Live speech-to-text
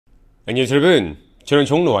안녕하세요 여러분, 저는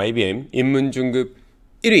종로YBM 인문중급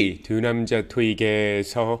 1위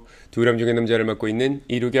두남자토익에서 두남 중의 남자를 맡고 있는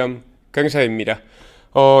이루겸 강사입니다.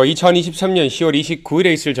 2023년 10월 29일에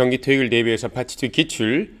있을 정기토익을 대비해서 파트 2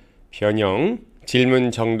 기출, 변형,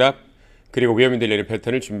 질문 정답, 그리고 위험이 들리는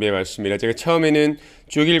패턴을 준비해봤습니다. 제가 처음에는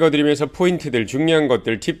쭉 읽어드리면서 포인트들, 중요한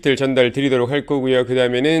것들, 팁들 전달 드리도록 할 거고요. 그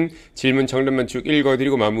다음에는 질문 정답만 쭉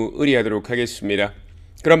읽어드리고 마무리하도록 하겠습니다.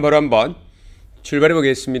 그럼 바로 한번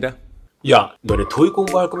출발해보겠습니다. 야, 너네 토익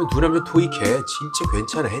공부할 거면 두남자 토익 해. 진짜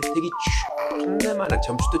괜찮아. 혜택이 존나 많아.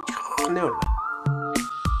 점수도 존나 올라.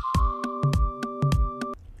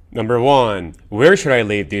 Number 1. Where should I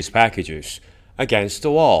leave these packages? Against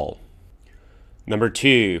the wall. Number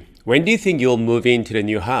 2. When do you think you'll move into the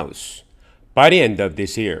new house? By the end of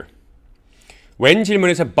this year. when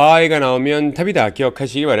질문에서 by가 나오면 답이다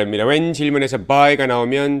기억하시기 바랍니다. when 질문에서 by가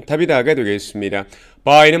나오면 답이다가 되겠습니다.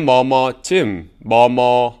 by는 뭐뭐쯤,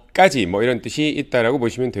 뭐뭐까지 뭐 이런 뜻이 있다라고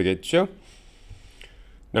보시면 되겠죠.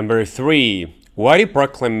 Number 3. Why did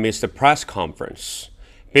Brooklyn miss the press conference?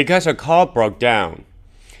 Because a car broke down.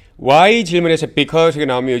 why 질문에서 because가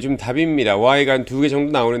나오면 요즘 답입니다. why가 한 2개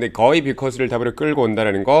정도 나오는데 거의 because를 답으로 끌고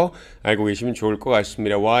온다는 거 알고 계시면 좋을 것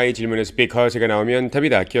같습니다. why 질문에서 because가 나오면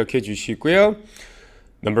답이다 기억해 주시고요.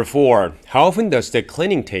 Number 4. How often does the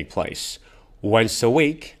cleaning take place? Once a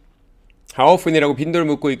week. How often이라고 빈도를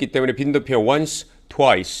묻고 있기 때문에 빈도표 once,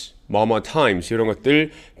 twice, 뭐뭐 times 이런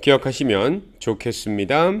것들 기억하시면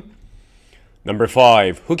좋겠습니다. Number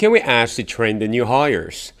 5. Who can we ask to train the new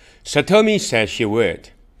hires? Satomi said she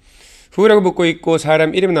would. who라고 묻고 있고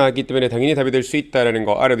사람 이름 나왔기 때문에 당연히 답이 될 수 있다는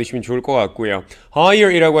거 알아두시면 좋을 것 같고요.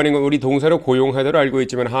 hire이라고 하는 건 우리 동사로 고용하다로 알고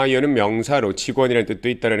있지만 hire는 명사로 직원이라는 뜻도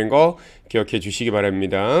있다는 거 기억해 주시기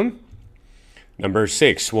바랍니다. Number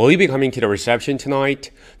 6. Will you be coming to the reception tonight?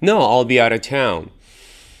 No, I'll be out of town.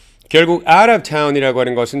 결국 out of town이라고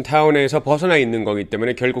하는 것은 타운에서 벗어나 있는 거기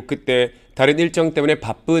때문에 결국 그때 다른 일정 때문에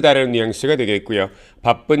바쁘다라는 뉘앙스가 되겠고요.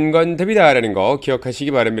 바쁜 건 답이다라는 거 기억하시기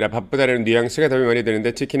바랍니다. 바쁘다라는 뉘앙스가 답이 많이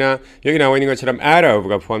되는데 특히나 여기 나와 있는 것처럼 out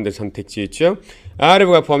of가 포함된 선택지 있죠. out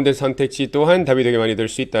of가 포함된 선택지 또한 답이 되게 많이 될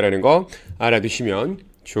수 있다는 거 알아두시면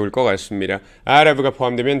좋을 것 같습니다. out of가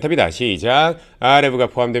포함되면 답이다. 시작. out of가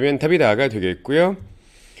포함되면 답이다가 되겠고요.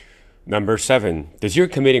 Number 7. Does your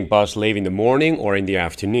commuting bus leave in the morning or in the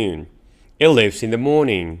afternoon? It leaves in the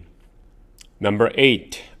morning. Number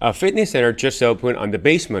 8. A fitness center just opened on the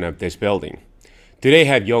basement of this building. Do they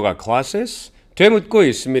have yoga classes? 되묻고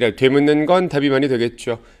있습니다. 되묻는 건 답이 많이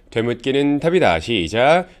되겠죠. 되묻기는 답이다.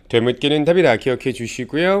 시작. 되묻기는 답이다. 기억해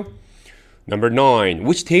주시고요. Number 9.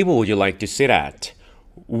 Which table would you like to sit at?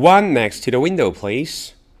 One next to the window,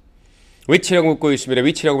 please. which라고 묻고 있습니다.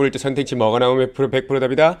 which라고 부를 때 선택지 뭐가 나오면 100%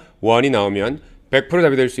 답이다. one이 나오면 100%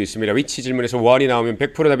 답이 될 수 있습니다. which 질문에서 one이 나오면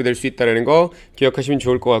 100% 답이 될 수 있다는 거 기억하시면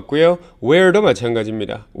좋을 것 같고요. where도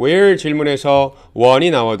마찬가지입니다. where 질문에서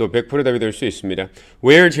one이 나와도 100% 답이 될 수 있습니다.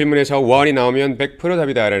 where 질문에서 one이 나오면 100%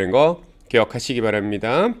 답이다라는 거 기억하시기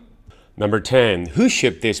바랍니다. Number 10. Who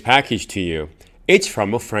shipped this package to you? It's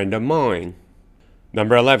from a friend of mine.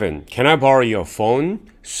 Number 11. Can I borrow your phone?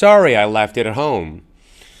 Sorry, I left it at home.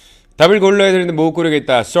 답을 골라야 되는데 못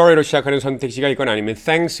고르겠다. sorry로 시작하는 선택지가 있거나 아니면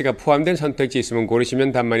thanks가 포함된 선택지 있으면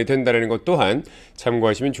고르시면 답만이 된다는 것 또한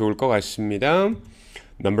참고하시면 좋을 것 같습니다.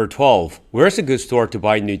 Number 12. Where's a good store to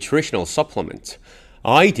buy nutritional supplements?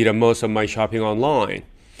 I did most of my shopping online.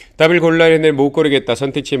 답을 골라야 되는데 못 고르겠다.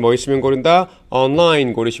 선택지에 뭐 있으면 고른다?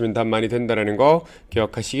 online 고르시면 답만이 된다는 거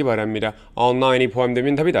기억하시기 바랍니다. online이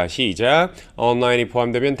포함되면 답이다. 시작. online이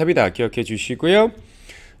포함되면 답이다. 기억해 주시고요.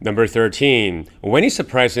 Number 13. When is the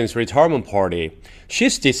president's retirement party?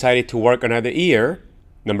 She's decided to work another year.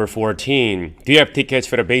 Number 14. Do you have tickets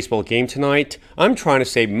for the baseball game tonight? I'm trying to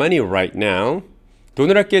save money right now.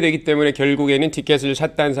 돈을 아껴야 되기 때문에 결국에는 티켓을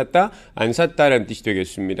샀다 안 샀다? 안 샀다라는 뜻이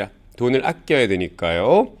되겠습니다. 돈을 아껴야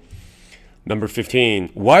되니까요. Number 15.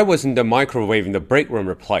 Why wasn't the microwave in the break room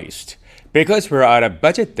replaced? Because we're out of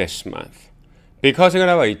budget this month. because가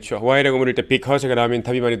나와 있죠. why라고 물을 때 because가 나오면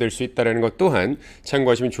답이 많이 될 수 있다는 것 또한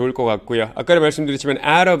참고하시면 좋을 것 같고요. 아까도 말씀드렸지만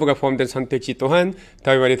out of가 포함된 선택지 또한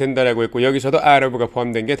답이 많이 된다라고 했고 여기서도 out of가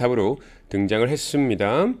포함된 게 답으로 등장을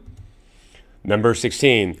했습니다. Number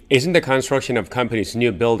 16. Isn't the construction of company's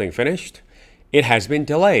new building finished? It has been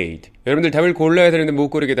delayed. 여러분들 답을 골라야 되는데 못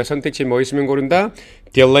고르겠다. 선택지 뭐 있으면 고른다?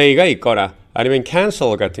 delay가 있거나 아니면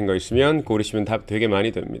cancel 같은 거 있으면 고르시면 답 되게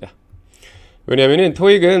많이 됩니다. 왜냐하면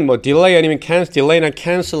토익은 뭐 delay 아니면 cancel, delay나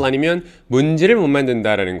cancel 아니면 문제를 못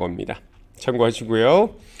만든다라는 겁니다.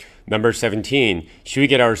 참고하시고요. Number 17. Should we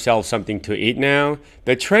get ourselves something to eat now?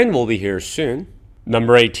 The train will be here soon.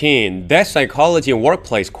 Number 18. That psychology and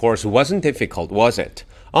workplace course wasn't difficult, was it?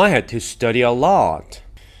 I had to study a lot.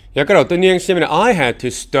 약간 어떤 뉘앙스냐면 I had to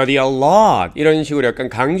study a lot 이런 식으로 약간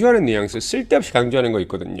강조하는 뉘앙스, 쓸데없이 강조하는 거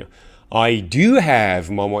있거든요. I do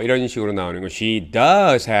have 뭐뭐 이런 식으로 나오는 거, she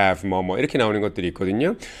does have 뭐뭐 이렇게 나오는 것들이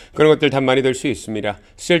있거든요. 그런 것들 답 많이 될 수 있습니다.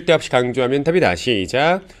 쓸데없이 강조하면 답이다.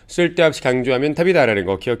 시작. 쓸데없이 강조하면 답이다라는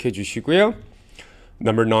거 기억해 주시고요.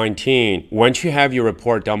 Number 19. Won't you have your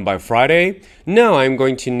report done by Friday? No, I'm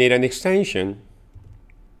going to need an extension.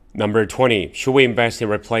 Number 20. Should we invest in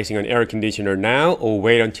replacing an air conditioner now or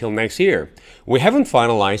wait until next year? We haven't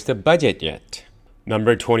finalized the budget yet.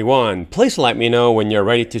 Number 21. Please let me know when you're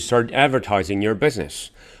ready to start advertising your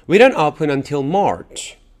business. We don't open until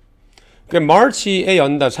March. March에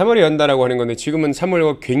연다, 3월에 연다라고 하는 건데 지금은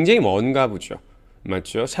 3월과 굉장히 먼가 보죠.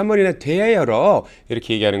 맞죠? 3월이나 돼야 열어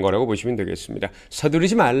이렇게 얘기하는 거라고 보시면 되겠습니다.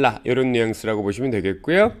 서두르지 말라 이런 뉘앙스라고 보시면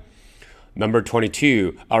되겠고요. Number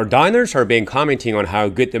 22. Our diners are been commenting on how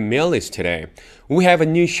good the meal is today. We have a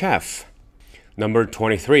new chef. Number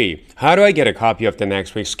 23. How do I get a copy of the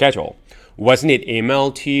next week's schedule? Wasn't it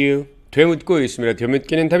emailed to you? 되묻고 있습니다.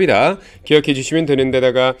 되묻기는 답이다. 기억해 주시면 되는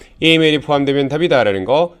데다가 이메일이 포함되면 답이다라는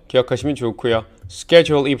거 기억하시면 좋고요.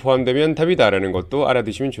 schedule이 포함되면 답이다라는 것도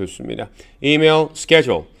알아두시면 좋습니다. 이메일,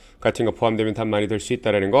 schedule 같은 거 포함되면 답 많이 될 수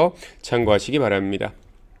있다라는 거 참고하시기 바랍니다.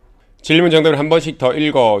 질문 정답을 한 번씩 더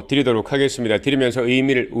읽어 드리도록 하겠습니다. 들으면서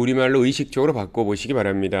의미를 우리말로 의식적으로 바꿔보시기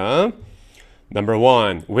바랍니다. Number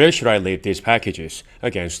 1. Where should I leave these packages?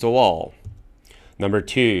 Against the wall. Number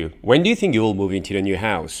 2. When do you think you will move into the new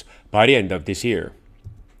house? By the end of this year.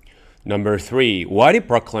 Number 3. Why did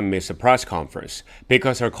Brooklyn miss a press conference?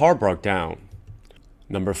 Because her car broke down.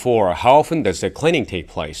 Number 4. How often does the cleaning take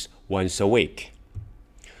place? Once a week.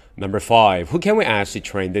 Number 5. Who can we ask to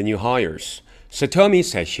train the new hires? Satomi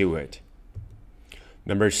said she would.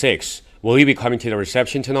 Number 6. Will you be coming to the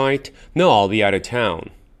reception tonight? No, I'll be out of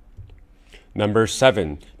town. Number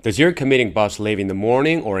 7. Does your commuting bus leave in the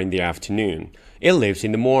morning or in the afternoon? It leaves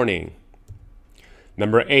in the morning.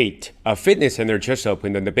 Number 8. A fitness center just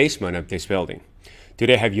opened in the basement of this building. Do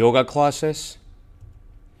they have yoga classes?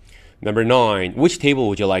 Number 9. Which table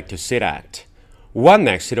would you like to sit at? One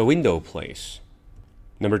next to the window, please.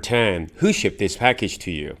 Number 10. Who shipped this package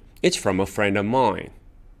to you? It's from a friend of mine.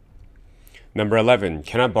 Number 11.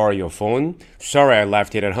 Can I borrow your phone? Sorry, I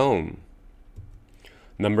left it at home.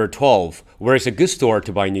 Number 12. Where is a good store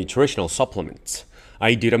to buy nutritional supplements?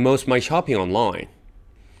 I do the most of my shopping online.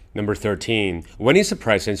 Number 13. When is the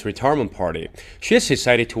president's retirement party? She has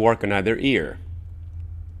decided to work another year.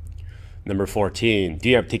 Number 14. Do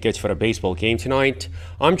you have tickets for the baseball game tonight?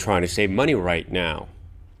 I'm trying to save money right now.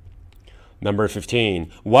 Number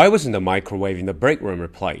 15. Why wasn't the microwave in the break room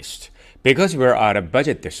replaced? Because we're out of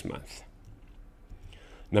budget this month.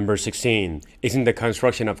 Number 16. Isn't the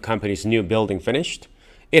construction of company's new building finished?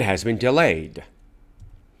 It has been delayed.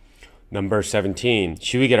 Number 17.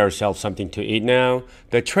 Should we get ourselves something to eat now?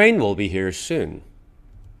 The train will be here soon.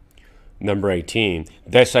 Number 18.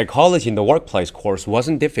 The psychology in the workplace course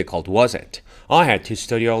wasn't difficult, was it? I had to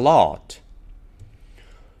study a lot.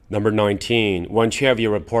 Number 19. Won't you have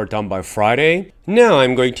your report done by Friday? No,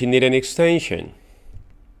 I'm going to need an extension.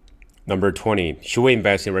 Number 20. Should we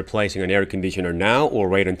invest in replacing an air conditioner now or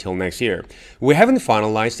wait until next year? We haven't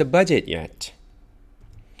finalized the budget yet.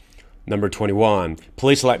 Number 21.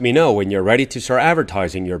 Please let me know when you're ready to start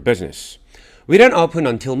advertising your business. We don't open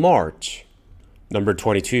until March. Number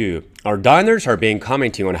 22. Our diners are being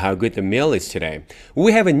commenting on how good the meal is today.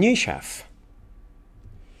 We have a new chef.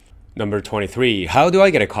 Number 23. How do I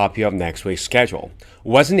get a copy of next week's schedule?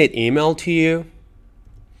 Wasn't it emailed to you?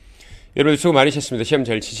 여러분 수고 많으셨습니다. 시험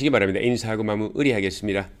잘 치시기 바랍니다. 인사하고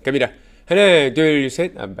마무리하겠습니다. 갑니다. 하나, 둘,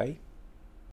 셋, 바이.